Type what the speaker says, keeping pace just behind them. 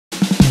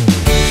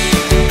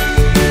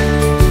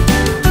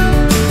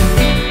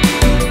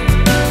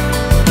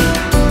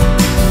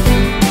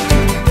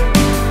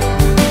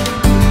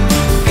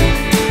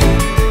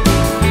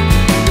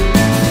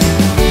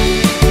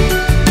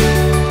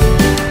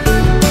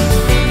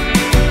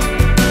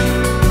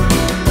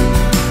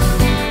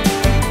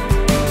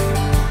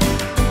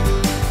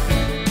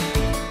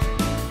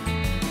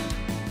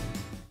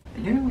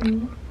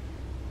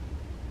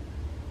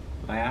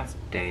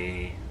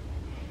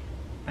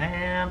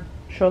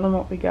show them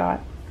what we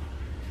got.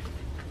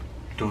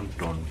 Dun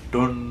dun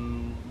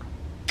dun.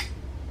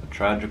 The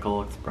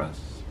Tragical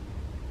Express.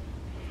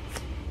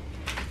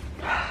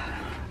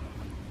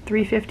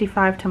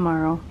 3:55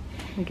 tomorrow.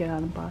 We get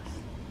on the bus.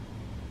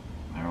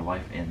 Our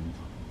life ends.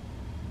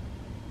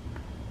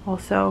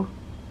 Also,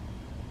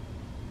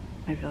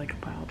 I feel like a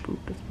pile of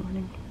poop this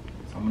morning.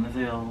 Someone is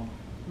ill.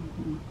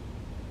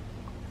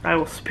 I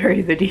will spare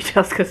you the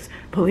details because,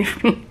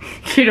 believe me,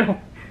 they don't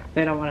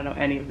want to know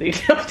any of the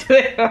details, do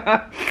they?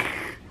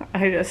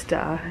 I just,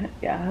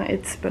 yeah,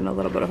 it's been a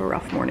little bit of a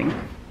rough morning.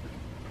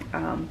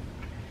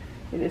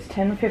 It is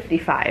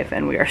 10:55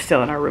 and we are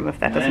still in our room, if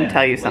that doesn't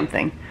tell you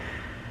something.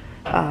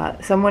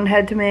 Someone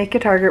had to make a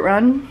Target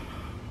run.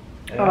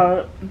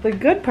 Yeah. The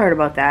good part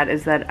about that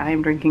is that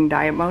I'm drinking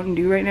Diet Mountain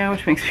Dew right now,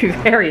 which makes me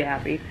very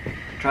happy.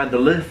 Tried the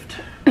lift.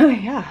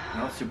 Yeah.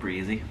 That was super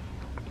easy.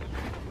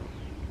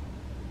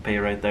 Pay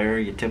right there,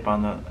 you tip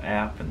on the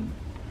app and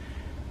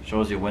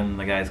shows you when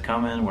the guy's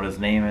coming, what his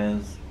name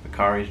is, the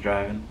car he's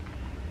driving.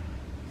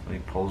 So he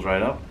pulls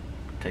right up,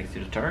 takes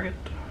you to Target,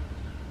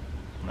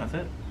 and that's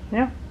it.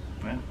 Yeah.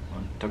 Yeah,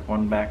 took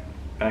one back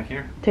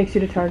here. Takes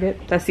you to Target.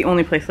 That's the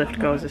only place Lyft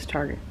goes, is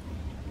Target.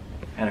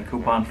 Had a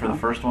coupon for the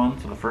first one,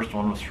 so the first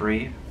one was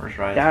free. First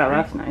ride is Yeah, free.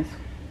 that's nice.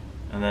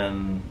 And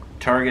then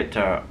Target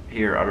to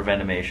here out of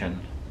Vendimation,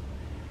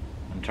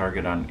 and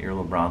Target on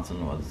Earl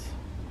Bronson was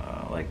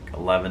like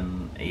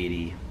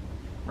 $11.80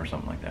 or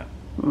something like that.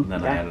 And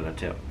then I added a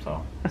tip,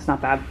 so That's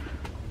not bad.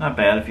 not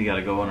bad if you got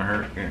to go in a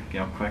hurry, you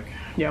know, quick.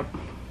 Yep.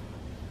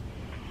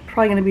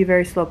 Probably going to be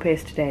very slow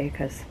paced today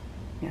because,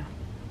 yeah,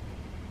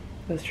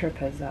 this trip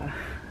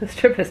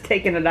has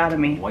taken it out of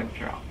me. Wiped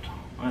you out.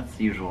 That's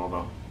usual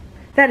though.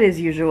 That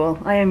is usual.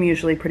 I am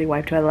usually pretty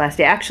wiped by the last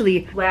day.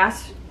 Actually,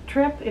 last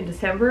trip in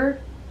December,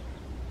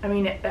 I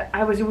mean,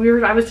 I was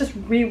just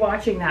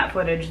rewatching that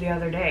footage the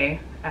other day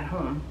at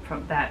home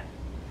from that,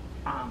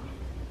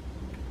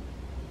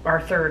 our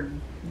third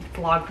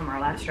vlog from our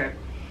last trip.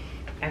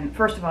 And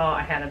first of all,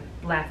 I had a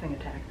laughing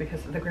attack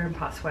because of the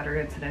grandpa sweater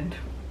incident.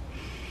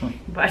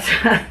 But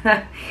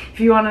if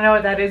you want to know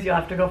what that is, you'll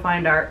have to go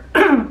find our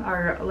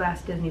our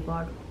last Disney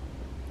vlog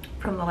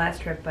from the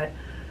last trip. But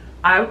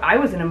I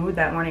was in a mood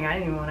that morning. I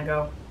didn't even want to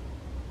go.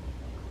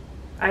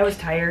 I was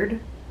tired,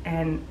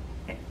 and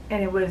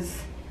it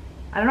was,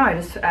 I don't know, I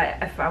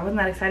wasn't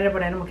that excited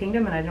about Animal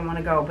Kingdom and I didn't want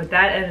to go. But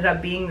that ended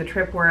up being the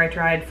trip where I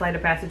tried Flight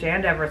of Passage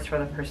and Everest for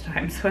the first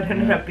time. So it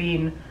ended up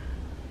being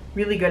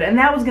really good. And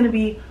that was going to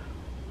be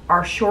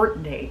our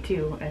short day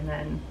too. And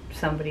then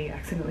somebody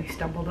accidentally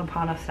stumbled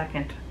upon a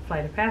second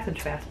Flight of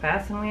Passage Fast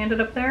Pass and we ended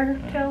up there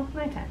till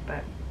nighttime.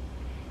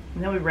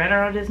 And then we ran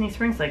around Disney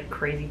Springs like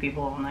crazy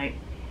people all night.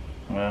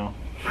 Well,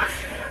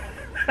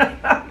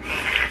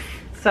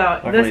 so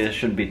luckily it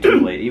shouldn't be too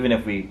late. Even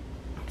if we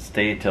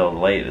stay till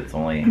late, it's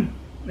only...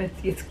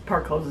 It's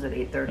park closes at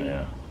 8:30.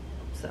 Yeah.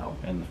 So.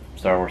 And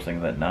Star Wars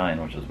thing's at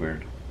 9, which is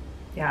weird.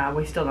 Yeah,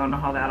 we still don't know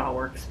how that all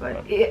works,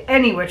 but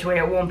any which way,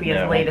 it won't be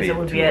as late as it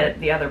would be at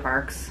the other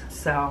parks.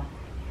 So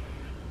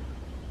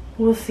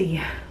we'll see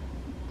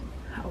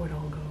how it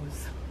all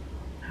goes.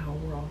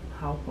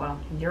 How well,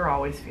 you're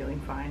always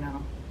feeling fine.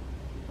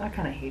 I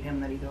kind of hate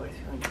him that he's always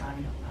feeling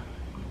fine.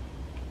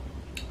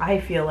 I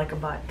feel like a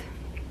butt,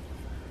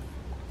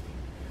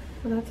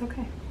 but that's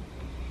okay.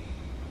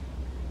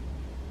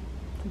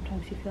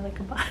 Sometimes you feel like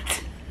a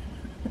butt.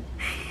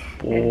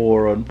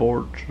 Poor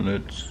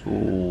unfortunate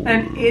soul.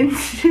 And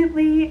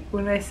instantly,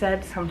 when I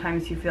said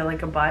sometimes you feel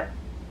like a butt,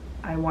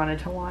 I wanted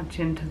to launch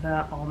into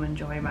the Almond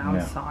Joy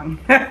Mouse song.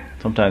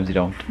 Sometimes you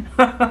don't.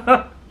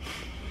 But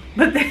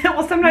then,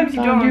 well, sometimes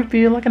you don't. You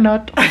feel like a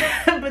nut.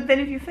 But then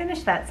if you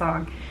finish that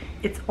song,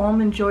 it's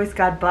Almond Joy's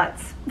Got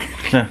Butts.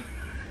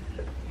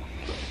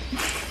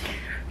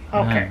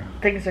 Okay,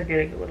 things are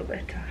getting a little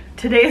bit...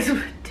 Today's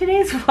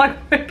vlog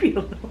might be a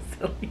little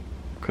silly.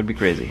 Could be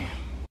crazy.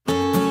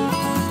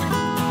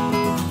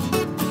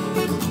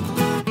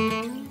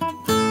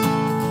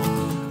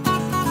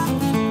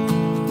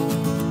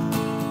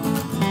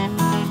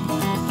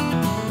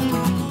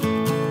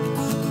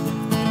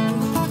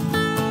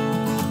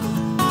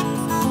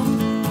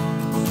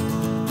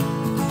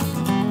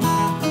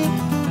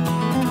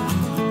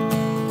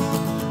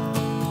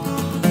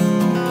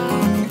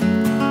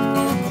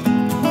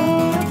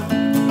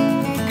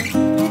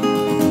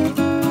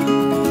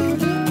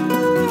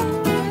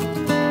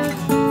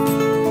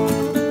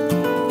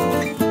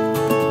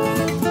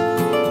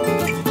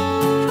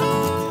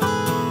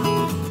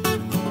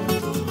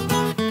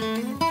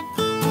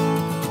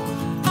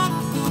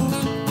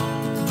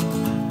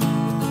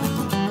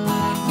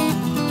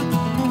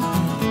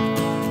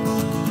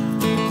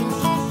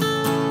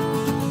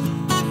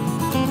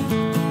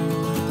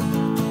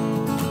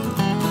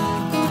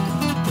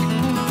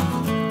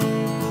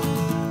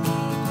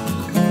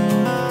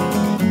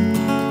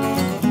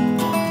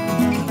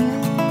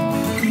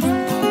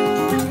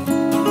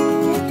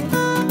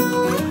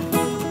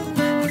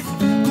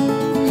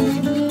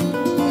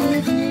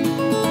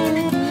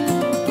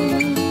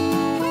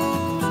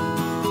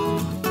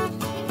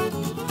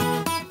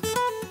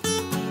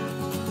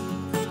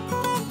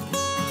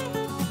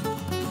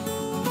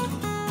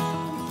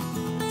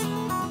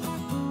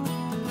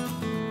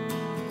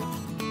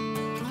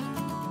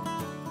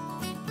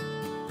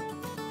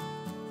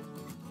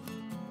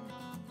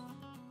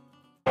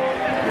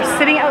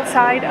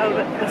 outside of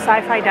the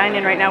Sci-Fi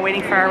Dine-In right now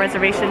waiting for our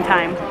reservation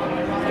time.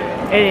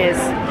 It is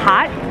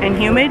hot and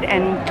humid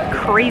and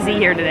crazy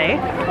here today.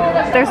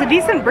 There's a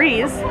decent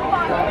breeze.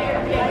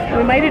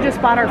 We might have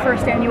just bought our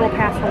first annual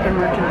pass holder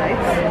merchandise.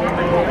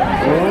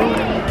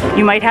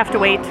 You might have to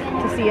wait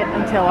to see it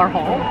until our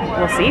haul.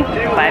 We'll see.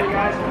 But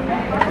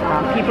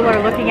people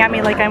are looking at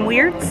me like I'm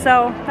weird,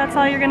 so that's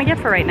all you're going to get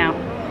for right now.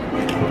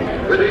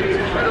 With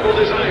incredible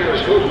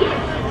desires for love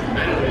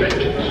and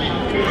vengeance.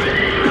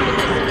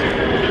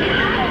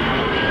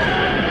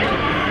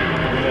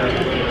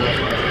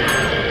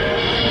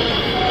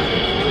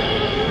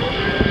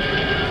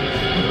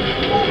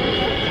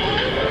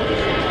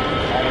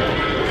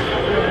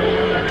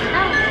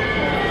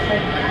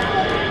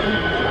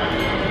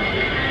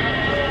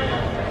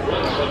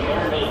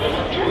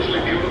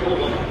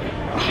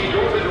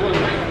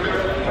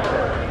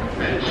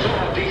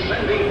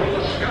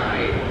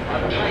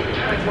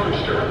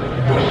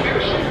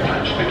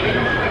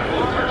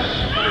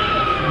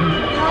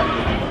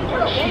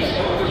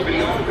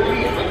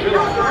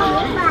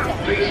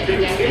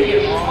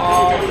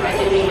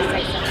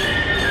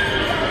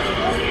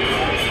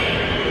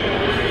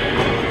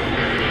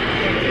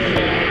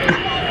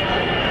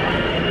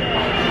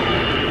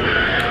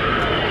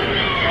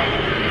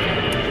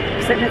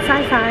 Sitting at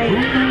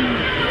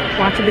Sci-Fi,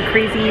 watching the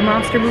crazy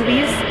monster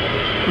movies.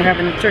 We're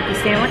having a turkey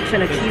sandwich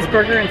and a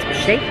cheeseburger and some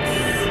shakes.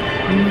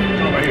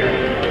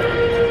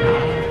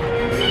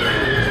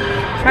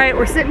 Alright,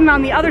 we're sitting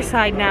on the other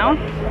side now,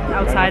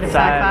 outside of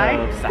Sci-Fi.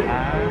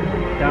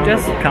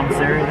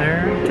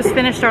 Just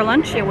finished our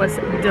lunch. It was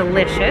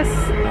delicious.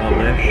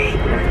 Delish.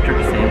 Love the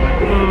turkey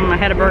sandwich. I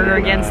had a burger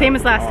again, same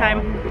as last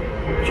time.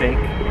 Shake.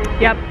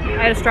 Yep,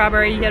 I had a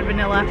strawberry, you had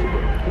vanilla.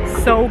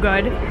 So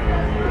good.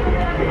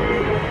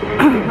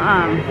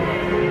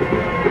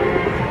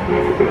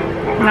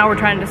 Now we're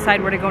trying to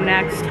decide where to go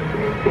next.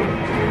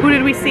 Who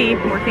did we see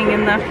working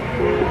in the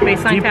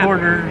baseline Steve tap?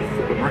 Porter's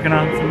working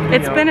on some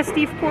It's been a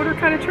Steve Porter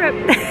kind of trip.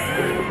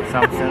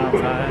 South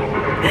outside.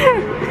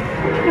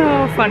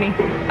 Oh, funny.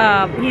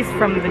 He's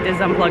from the Diz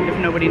Unplugged, if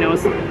nobody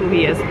knows who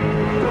he is.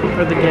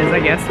 Or the Diz, I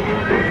guess.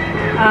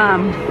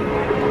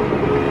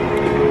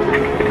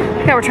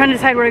 Yeah, we're trying to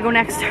decide where to go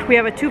next. We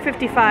have a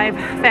 2:55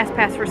 fast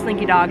pass for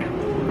Slinky Dog.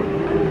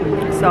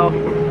 So,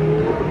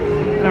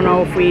 I don't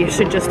know if we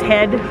should just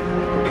head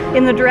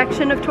in the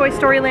direction of Toy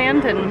Story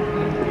Land and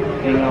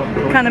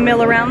kind of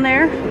mill around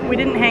there. We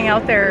didn't hang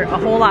out there a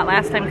whole lot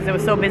last time because it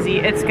was so busy.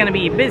 It's going to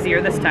be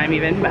busier this time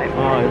even, but...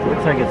 Oh, it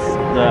looks like it's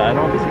I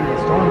don't see the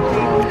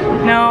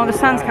storm. No, the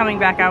sun's coming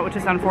back out, which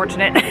is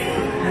unfortunate.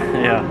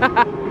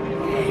 Yeah.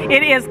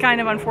 It is kind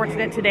of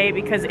unfortunate today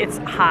because it's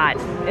hot.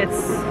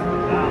 It's,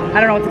 I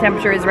don't know what the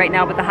temperature is right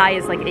now, but the high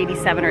is like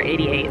 87 or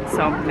 88,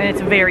 so, and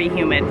it's very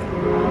humid.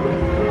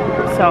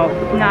 So,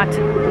 not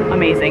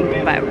amazing,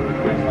 but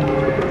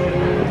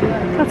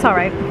that's all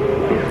right.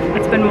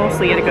 It's been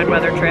mostly a good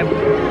weather trip.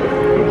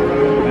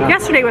 Yeah.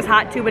 Yesterday was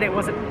hot too, but it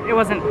wasn't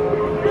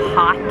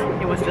hot.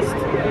 It was just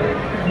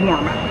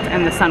warm out,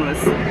 and the sun was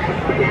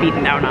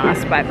beating down on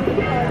us. But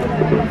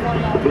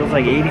it feels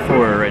like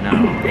 84 right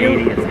now.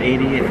 80. It's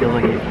 80. It feels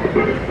like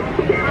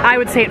 84. I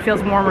would say it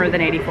feels warmer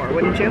than 84,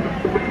 wouldn't you?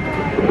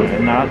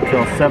 Not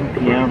till 7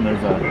 p.m.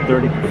 There's a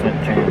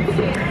 30% chance.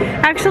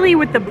 Actually,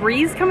 with the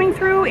breeze coming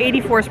through,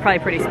 84 is probably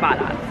pretty spot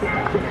on.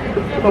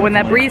 But when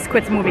that breeze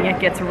quits moving, it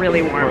gets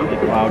really warm.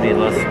 Cloudy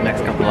the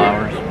next couple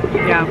hours.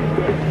 Yeah.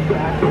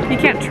 You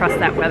can't trust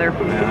that weather.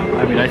 Yeah.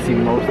 I mean, I see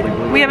mostly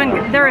blue.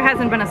 There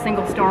hasn't been a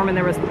single storm, and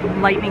there was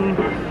lightning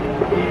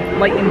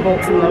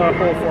bolts in the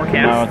whole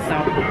forecast.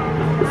 No,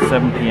 it's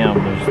 7 p.m.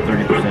 There's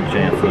 30%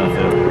 chance, and that's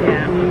it.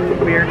 Yeah.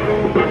 Weird.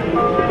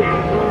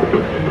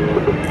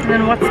 And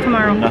then what's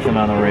tomorrow? Nothing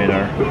on the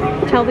radar.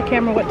 Tell the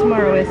camera what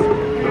tomorrow is.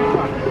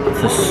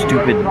 It's a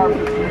stupid...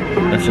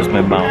 That's just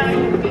my mouth.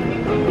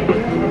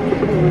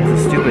 It's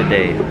a stupid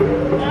day.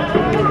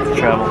 It's a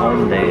travel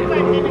home day.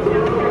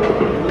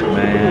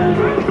 Man.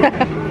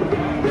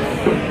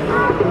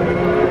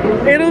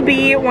 It'll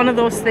be one of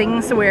those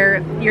things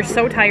where you're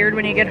so tired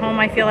when you get home.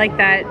 I feel like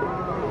that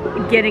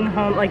getting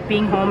home, like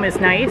being home is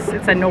nice.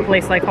 It's a no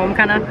place like home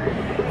kind of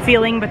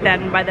feeling, but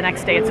then by the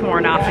next day it's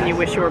worn off and you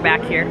wish you were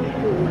back here.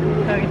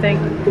 Don't you think?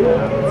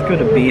 Yeah, it's good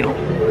to be home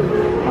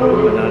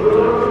and not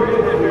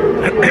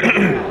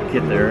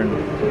get there and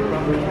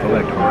go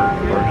back to work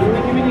first.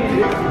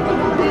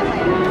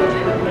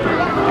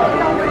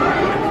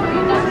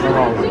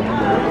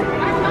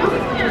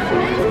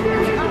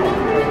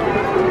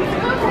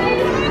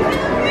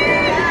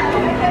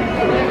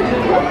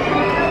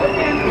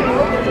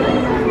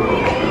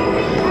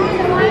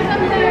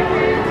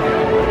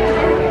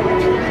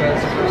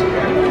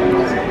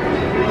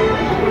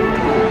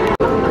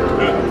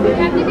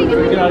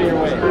 Get out of your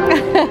way.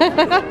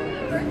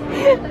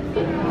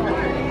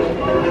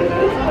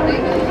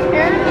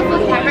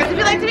 If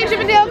you like to do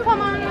Chippendale,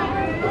 come on.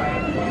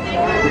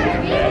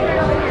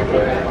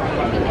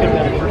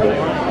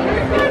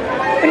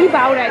 He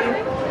bowed at you.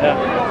 Yeah.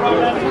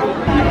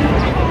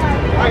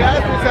 Alright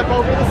guys, we step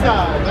over to the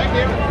side. Thank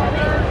you.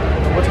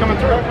 What's coming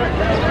through?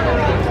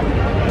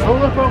 Oh,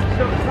 look, folks,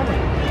 it's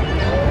coming.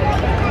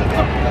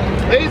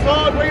 Please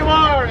hold where you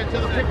are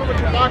until the people with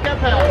the block have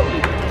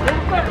passed.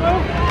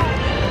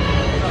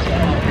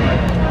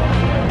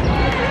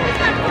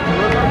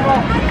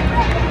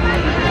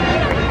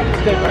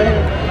 Stay right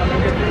here. I'm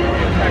going to get you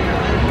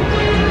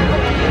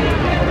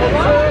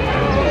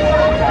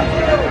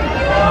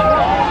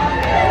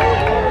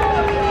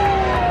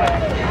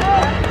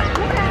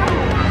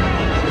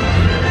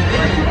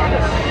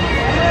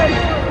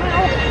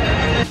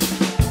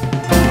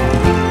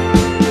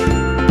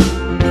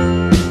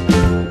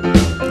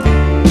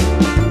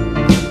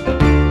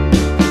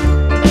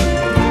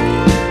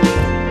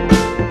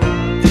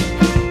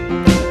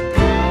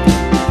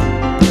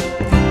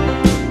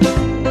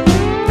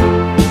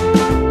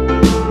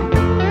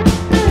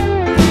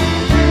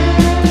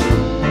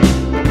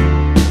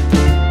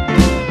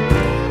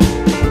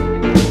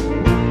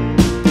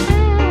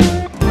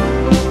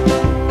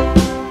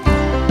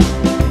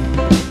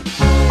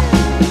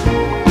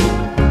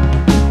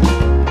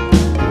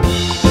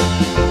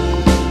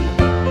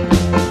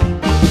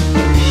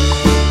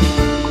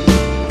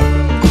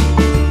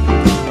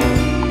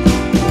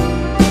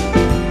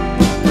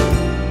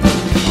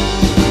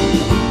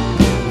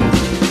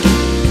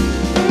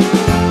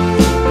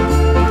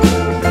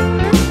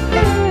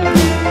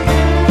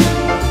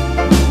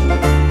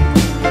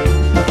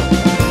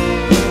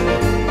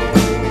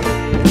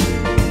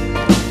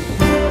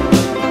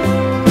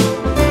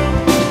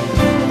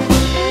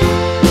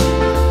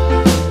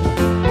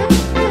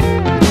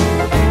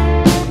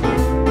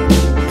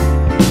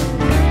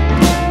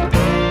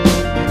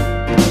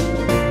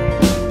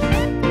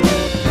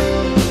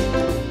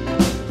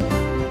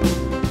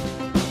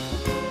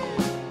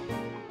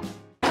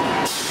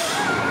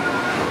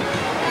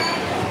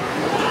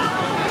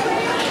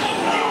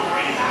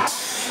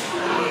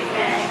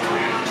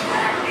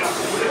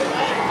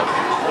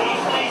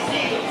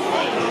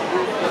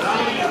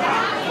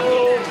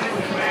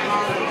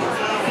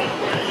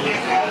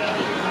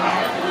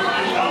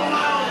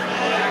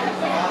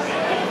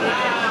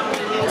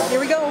Here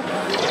we go.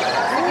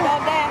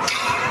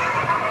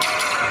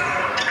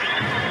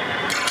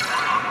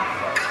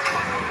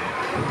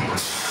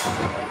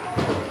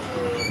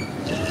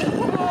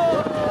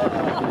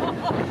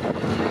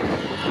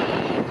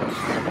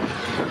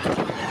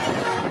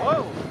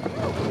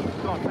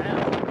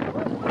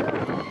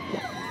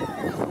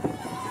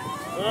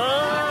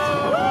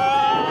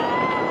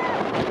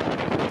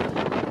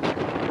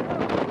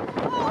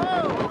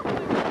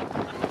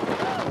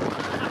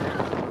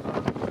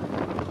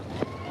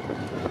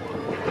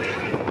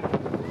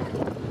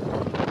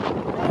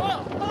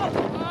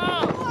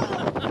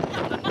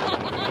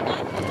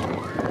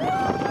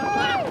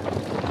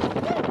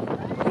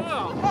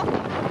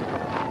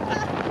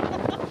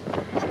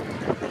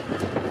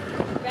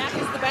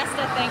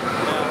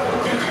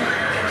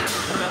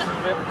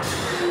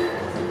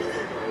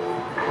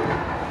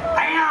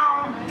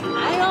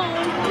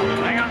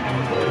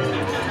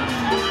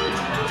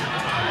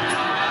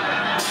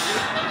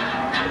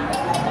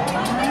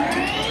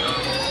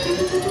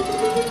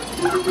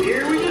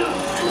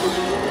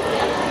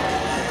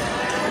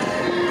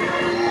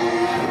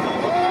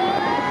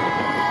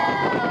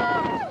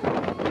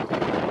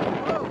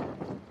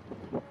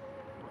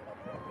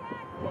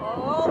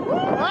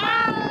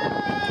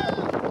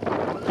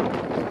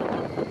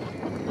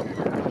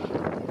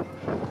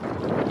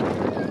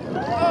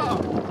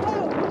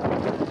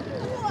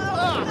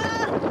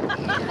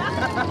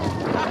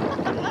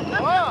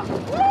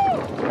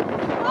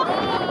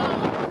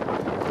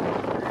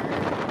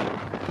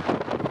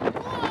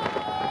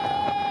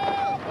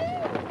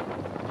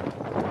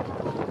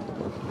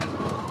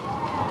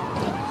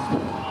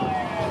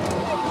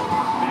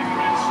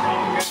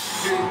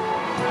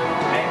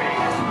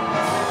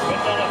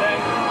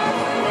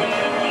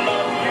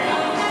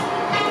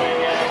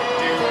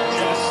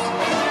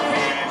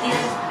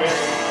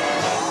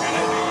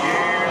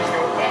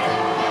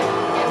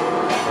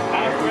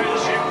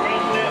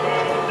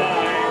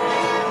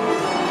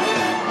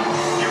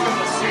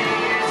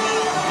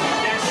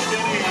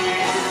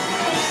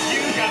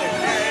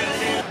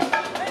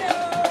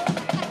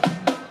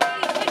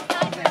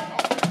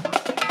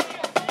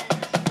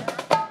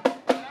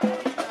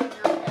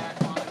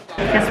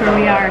 Guess where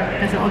we are?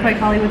 Does it look like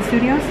Hollywood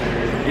Studios?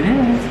 It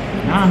is.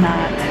 It's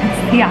not.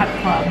 It's the yacht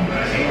club.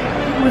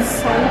 It was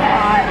so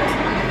hot.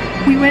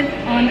 We went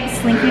on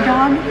Slinky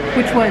Dog,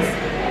 which was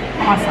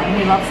awesome.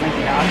 We love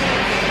Slinky Dog.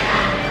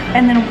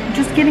 And then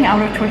just getting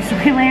out of Toy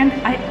Story Land,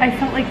 I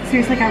felt like,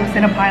 seriously, like I was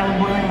in a pile of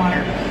boiling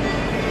water.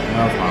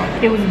 That was hot.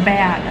 It was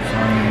bad.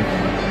 Sunny.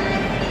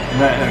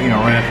 That, you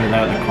know, right after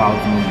that, the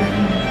clouds moved in.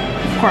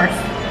 Of course.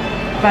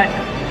 But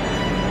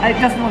it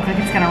doesn't look like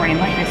it's gonna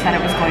rain like they said it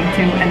was going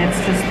to, and it's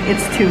just,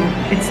 it's too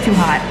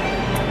hot.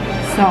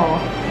 So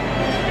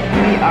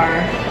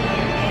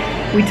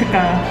we took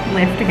a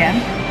lift again.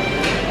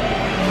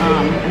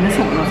 And this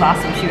woman was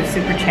awesome. She was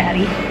super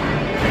chatty.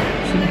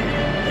 She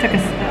took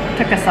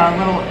us a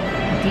little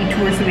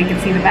detour so we could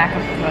see the back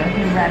of the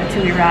new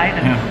Ratatouille ride.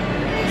 And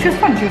She was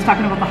fun. She was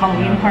talking about the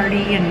Halloween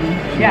party and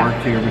She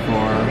worked here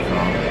before, so.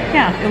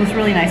 Yeah, it was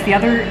really nice.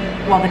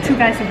 The two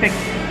guys who picked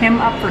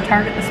him up for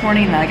Target this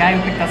morning and the guy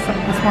who picked us up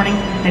this morning,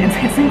 they didn't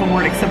say a single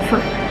word except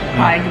for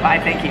hi, goodbye,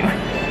 thank you.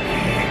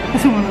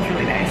 This one was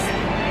really nice.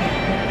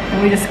 And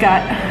we just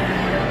got,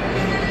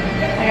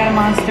 I got a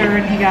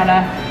Monster and he got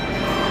a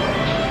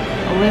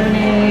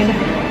lemonade.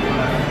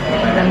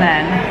 And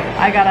then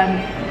I got a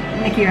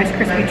Mickey Rice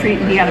Krispie treat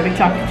and he got a big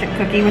chocolate chip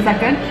cookie. Was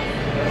that good?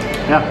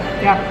 Yeah.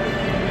 Yeah.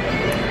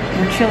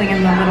 We're chilling in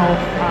the little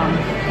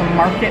the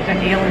market at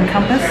Ale and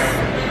Compass.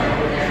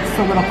 It's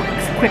a little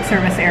quick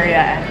service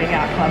area at the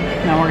yacht club.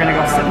 Now we're gonna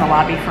go sit in the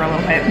lobby for a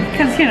little bit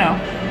because you know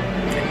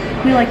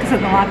we like to sit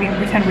in the lobby and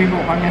pretend we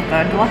belong at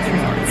the deluxe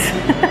resorts.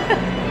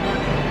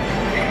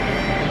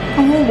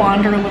 And we'll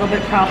wander a little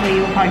bit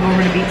probably. We'll probably go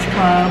over to Beach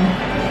Club.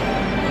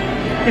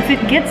 If it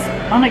gets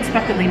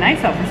unexpectedly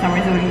nice out for some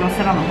reason, we can go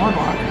sit on the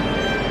boardwalk.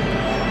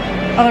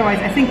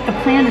 Otherwise, I think the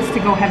plan is to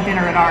go have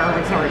dinner at our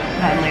resort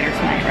later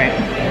tonight, right?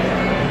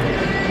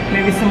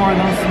 Maybe some more of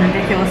those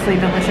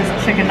ridiculously delicious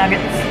chicken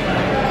nuggets.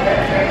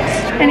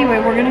 Anyway,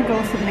 we're gonna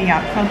go sit in the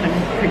yacht club and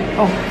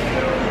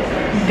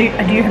do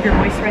you have your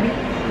voice ready?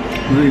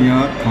 The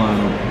yacht club.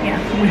 Yeah,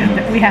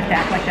 we have to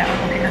act like that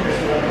over here.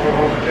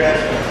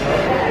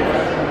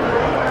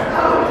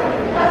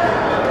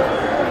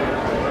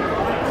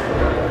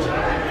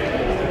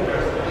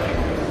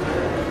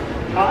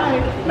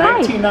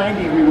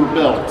 1990 we were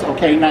built,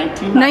 okay?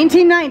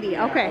 1990,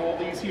 okay. All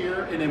these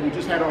here, and then we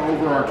just had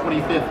over our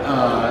 25th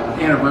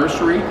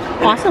anniversary.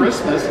 And Awesome. At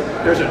Christmas,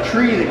 there's a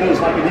tree that goes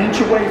like an inch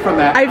away from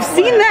that. I've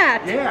seen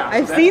that. Yeah.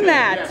 I've so seen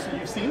that's that. it. Yeah, so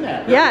you've seen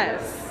that.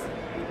 Yes.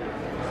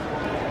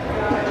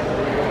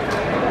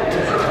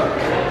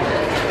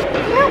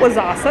 That was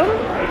awesome.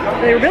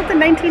 They were built in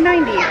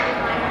 1990.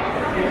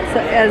 So,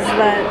 as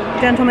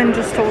the gentleman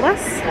just told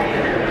us.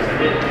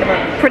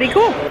 Pretty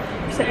cool.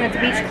 We're sitting at the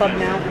beach club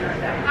now.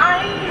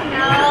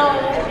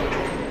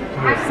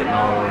 We're sitting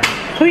all over.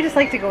 We just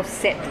like to go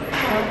sit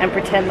and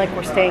pretend like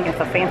we're staying at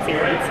the fancy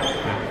ones.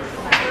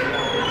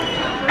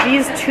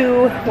 These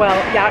two, well,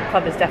 Yacht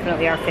Club is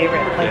definitely our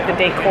favorite, like the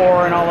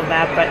decor and all of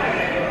that, but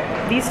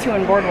these two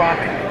in Boardwalk,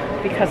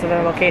 because of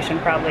their location,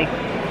 probably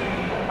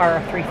are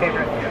our three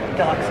favorite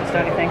deluxes,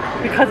 don't you think?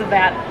 Because of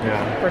that,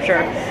 for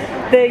sure.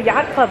 The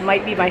Yacht Club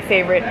might be my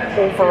favorite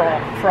overall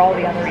for all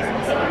the other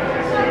reasons.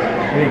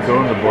 We didn't go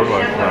in the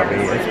Boardwalk lobby.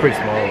 It's pretty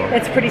small though.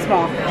 It's pretty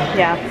small,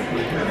 yeah.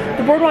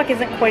 The Boardwalk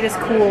isn't quite as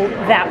cool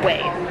that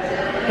way.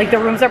 Like the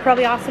rooms are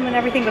probably awesome and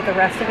everything, but the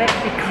rest of it,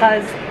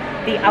 because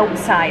the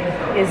outside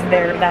is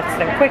that's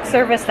their quick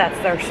service, that's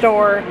their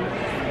store.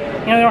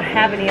 You know, they don't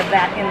have any of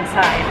that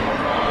inside.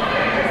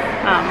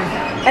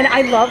 And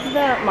I love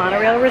the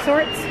monorail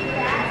resorts,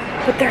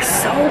 but they're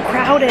so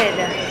crowded.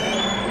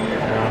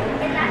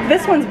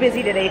 This one's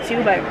busy today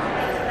too, but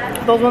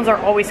those ones are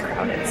always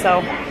crowded,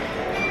 so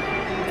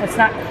it's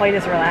not quite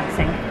as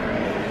relaxing.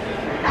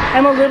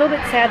 I'm a little bit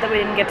sad that we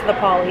didn't get to the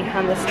Poly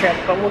on this trip,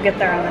 but we'll get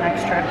there on the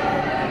next trip.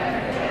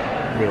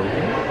 Really?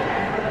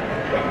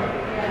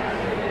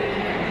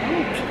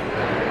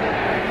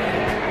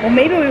 Well,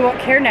 maybe we won't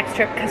care next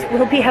trip because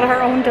we'll be at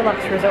our own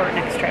deluxe resort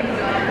next trip.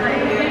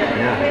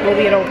 Yeah. We'll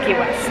be at Old Key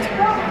West.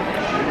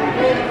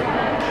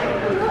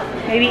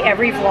 Maybe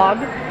every vlog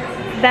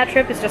that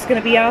trip is just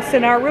going to be us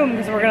in our room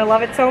because we're going to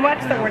love it so much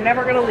that we're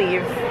never going to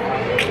leave.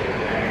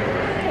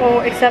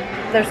 Oh, except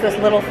there's this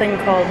little thing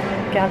called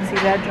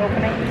Galaxy's Edge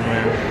opening.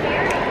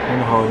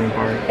 And the Halloween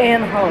party.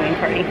 And the Halloween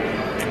party.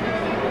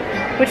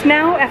 Which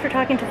now, after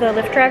talking to the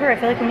Lyft driver, I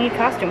feel like we need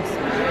costumes.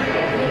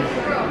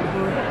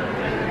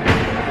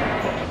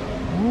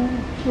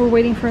 We're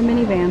waiting for a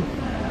minivan.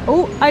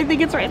 Oh, I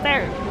think it's right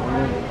there.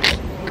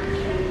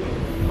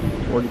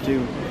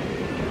 42.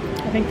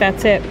 I think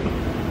that's it.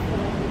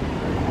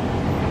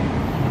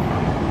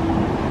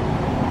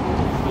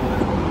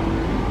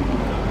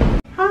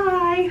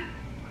 Hi.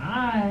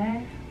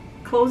 Hi.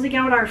 Closing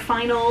out our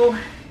final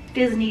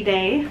Disney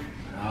day.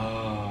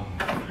 Oh.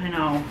 I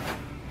know.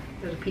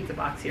 There's a pizza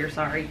box here,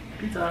 sorry.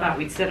 Thought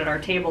we'd sit at our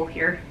table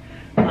here.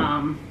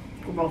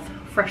 We're both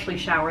freshly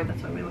showered,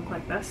 that's why we look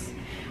like this.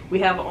 We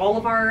have all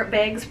of our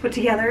bags put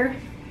together.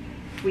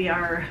 We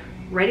are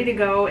ready to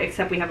go,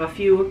 except we have a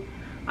few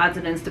odds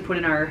and ends to put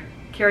in our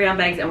carry-on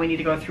bags, and we need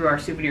to go through our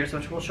souvenirs,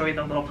 which we'll show you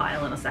the little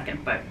pile in a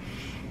second. But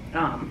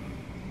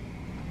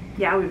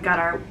yeah, we've got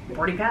our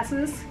boarding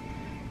passes.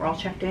 We're all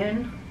checked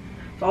in.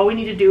 So all we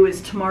need to do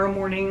is tomorrow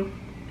morning,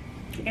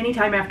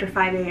 anytime after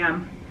 5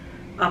 a.m.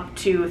 up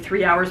to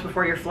 3 hours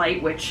before your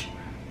flight, which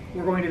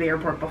we're going to the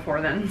airport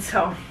before then,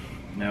 so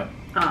Yep.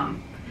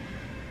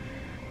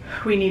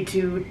 we need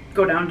to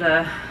go down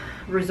to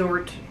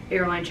resort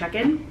airline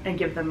check-in and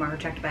give them our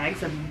checked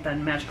bags, and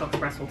then Magical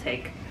Express will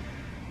take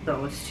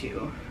those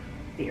to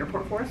the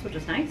airport for us, which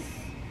is nice.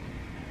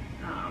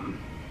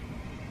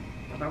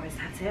 Otherwise,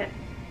 that's it.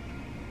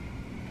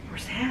 We're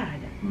sad.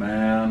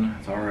 Man,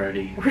 it's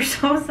already We're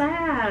so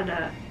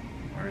sad.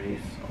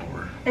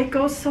 over. It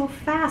goes so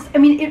fast. I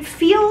mean, it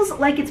feels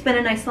like it's been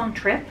a nice long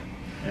trip,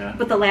 Yeah.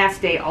 but the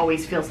last day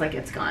always feels like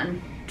it's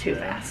gone too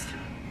fast.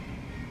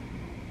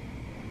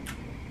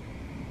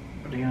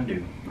 What are you gonna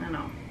do? I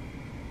know.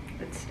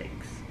 It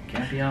stinks.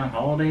 Can't be on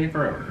holiday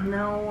forever.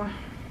 No.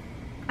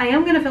 I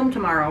am going to film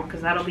tomorrow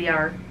because that'll be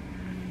our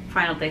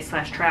final day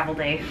 / travel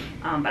day.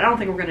 But I don't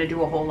think we're going to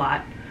do a whole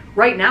lot.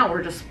 Right now,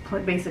 we're just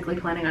basically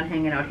planning on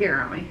hanging out here,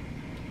 aren't we?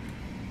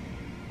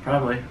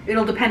 Probably.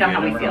 It'll depend on You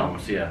how we never feel. know.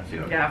 See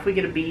what Yeah, if we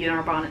get a bee in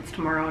our bonnets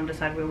tomorrow and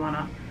decide we want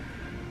to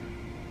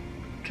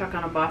chuck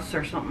on a bus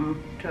or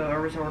something to a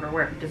resort or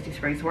where Disney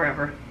Springs,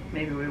 wherever,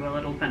 maybe we will.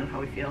 It'll depend on how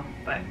we feel.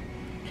 But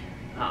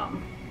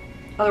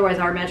otherwise,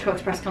 our Magical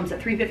Express comes at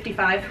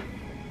 3:55.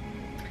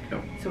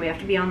 Yep. So we have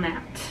to be on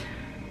that.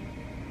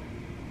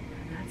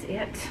 And that's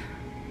it.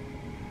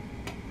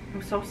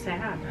 I'm so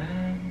sad.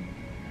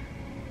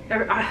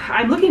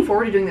 I'm looking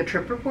forward to doing the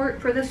trip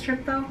report for this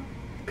trip though,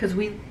 because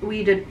we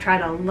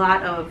tried a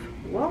lot of.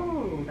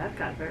 Whoa, that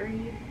got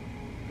very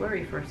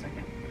blurry for a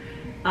second.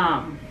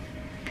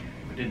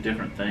 We did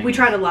different things. We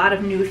tried a lot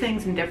of new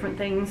things and different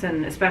things,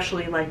 and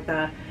especially like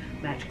the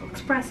Magical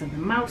Express and the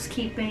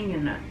mousekeeping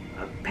and a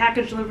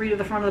package delivery to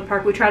the front of the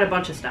park. We tried a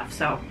bunch of stuff,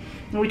 so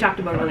we talked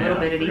about it a little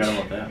bit at forgot each.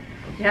 about that.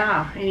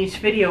 Yeah, in each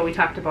video we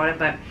talked about it,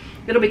 but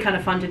it'll be kind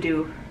of fun to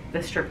do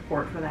this trip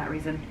report for that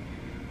reason.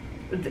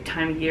 The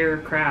time of year,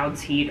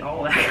 crowds, heat,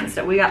 all that kind of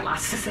stuff. We got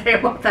lots to say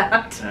about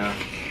that, Yeah.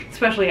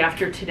 especially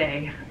after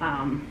today.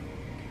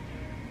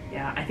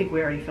 Yeah, I think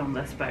we already filmed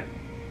this, but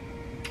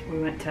we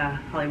went to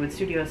Hollywood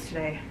Studios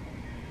today.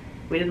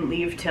 We didn't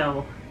leave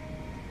till,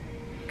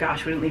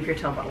 gosh, we didn't leave here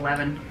till about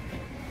 11.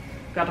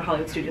 Got to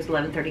Hollywood Studios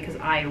 11:30 because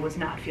I was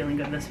not feeling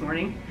good this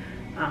morning.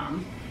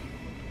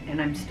 And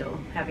I'm still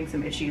having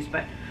some issues,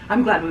 but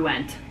I'm glad we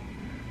went.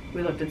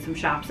 We looked at some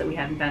shops that we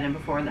hadn't been in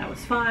before, and that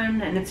was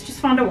fun. And it's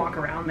just fun to walk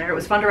around there. It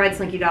was fun to ride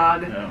Slinky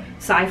Dog. Yeah.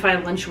 Sci-Fi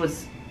lunch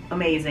was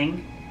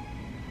amazing.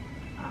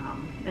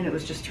 And it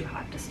was just too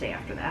hot to stay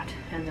after that.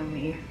 And then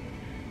we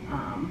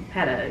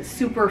had a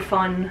super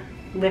fun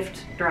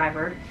Lyft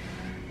driver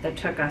that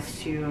took us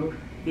to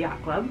the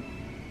yacht club.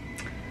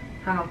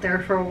 Hung out there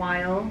for a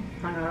while.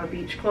 Hung out at a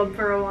beach club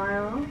for a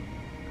while.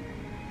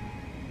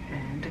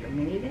 And took a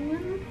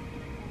minivan.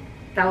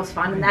 That was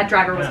fun, and that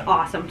driver was Yeah.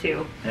 awesome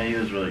too. Yeah, he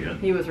was really good.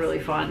 He was really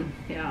fun,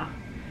 yeah.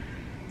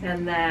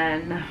 And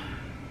then,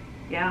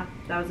 yeah,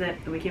 that was it.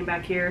 Then we came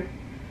back here,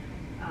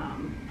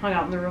 hung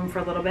out in the room for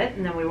a little bit,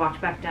 and then we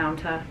walked back down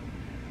to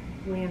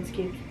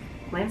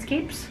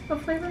Landscapes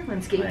of Flavor?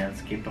 Landscape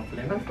of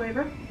flavor. Of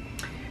Flavor.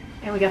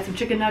 And we got some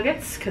chicken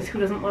nuggets, because who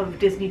doesn't love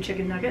Disney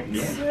chicken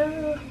nuggets?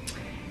 Yeah.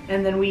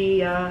 And then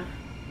we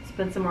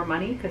spent some more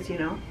money, because, you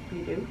know,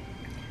 we do,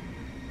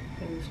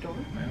 in the store.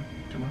 Yeah,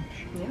 too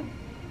much. Yeah.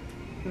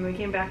 And we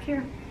came back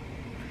here.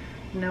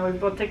 Now we've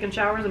both taken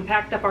showers and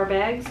packed up our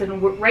bags,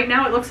 and right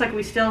now it looks like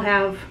we still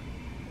have,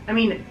 I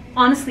mean,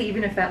 honestly,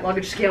 even if that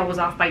luggage scale was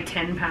off by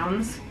 10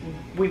 pounds,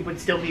 we would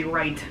still be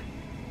right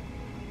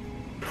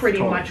pretty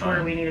Totally much where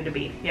fine. we needed to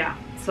be. Yeah,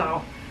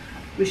 so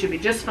we should be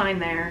just fine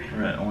there.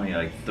 We're at only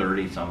like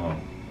 30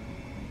 some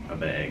a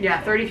bag. Yeah,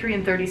 so. 33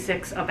 and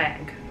 36 a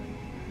bag.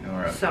 And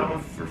we're at So-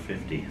 for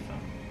 50. So.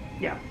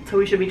 Yeah, so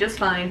we should be just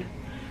fine.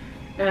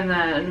 And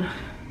then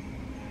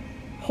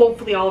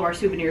hopefully all of our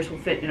souvenirs will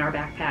fit in our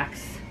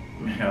backpacks.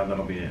 Yeah,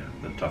 that'll be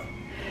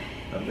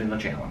the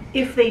challenge.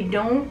 If they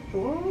don't,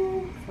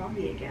 whoa,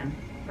 foggy again,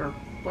 or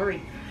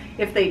blurry.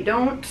 If they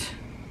don't,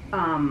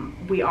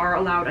 we are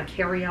allowed a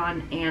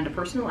carry-on and a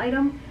personal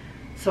item.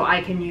 So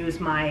I can use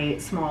my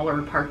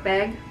smaller park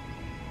bag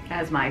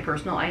as my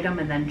personal item,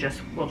 and then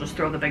we'll just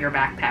throw the bigger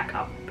backpack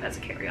up as a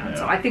carry-on. Yeah.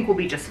 So I think we'll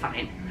be just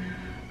fine.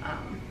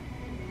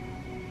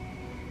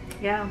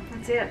 Yeah,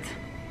 that's it.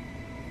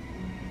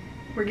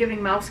 We're giving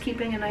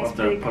mousekeeping a We'll nice have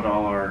to big... put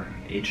all our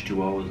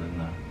H2Os in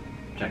the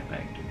check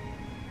bag too.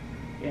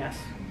 Yes.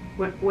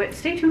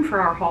 Stay tuned for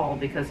our haul,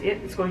 because it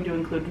is going to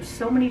include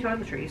so many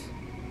toiletries.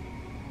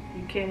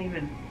 You can't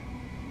even...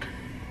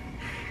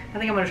 I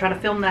think I'm going to try to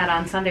film that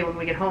on Sunday when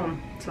we get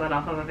home, so that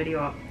I'll have a video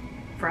up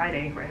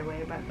Friday right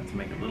away. But Let's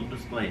make a little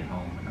display at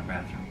home in our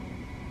bathroom.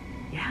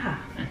 yeah.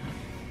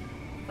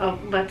 Oh,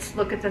 let's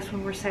look at this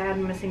when we're sad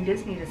and missing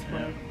Disney display.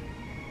 Yeah.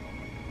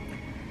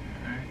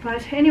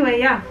 But anyway,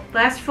 yeah,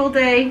 last full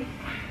day.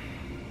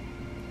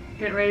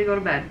 Getting ready to go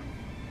to bed.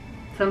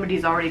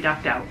 Somebody's already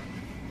ducked out.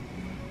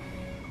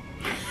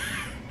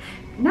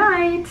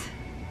 Night.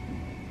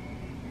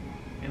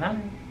 Good night.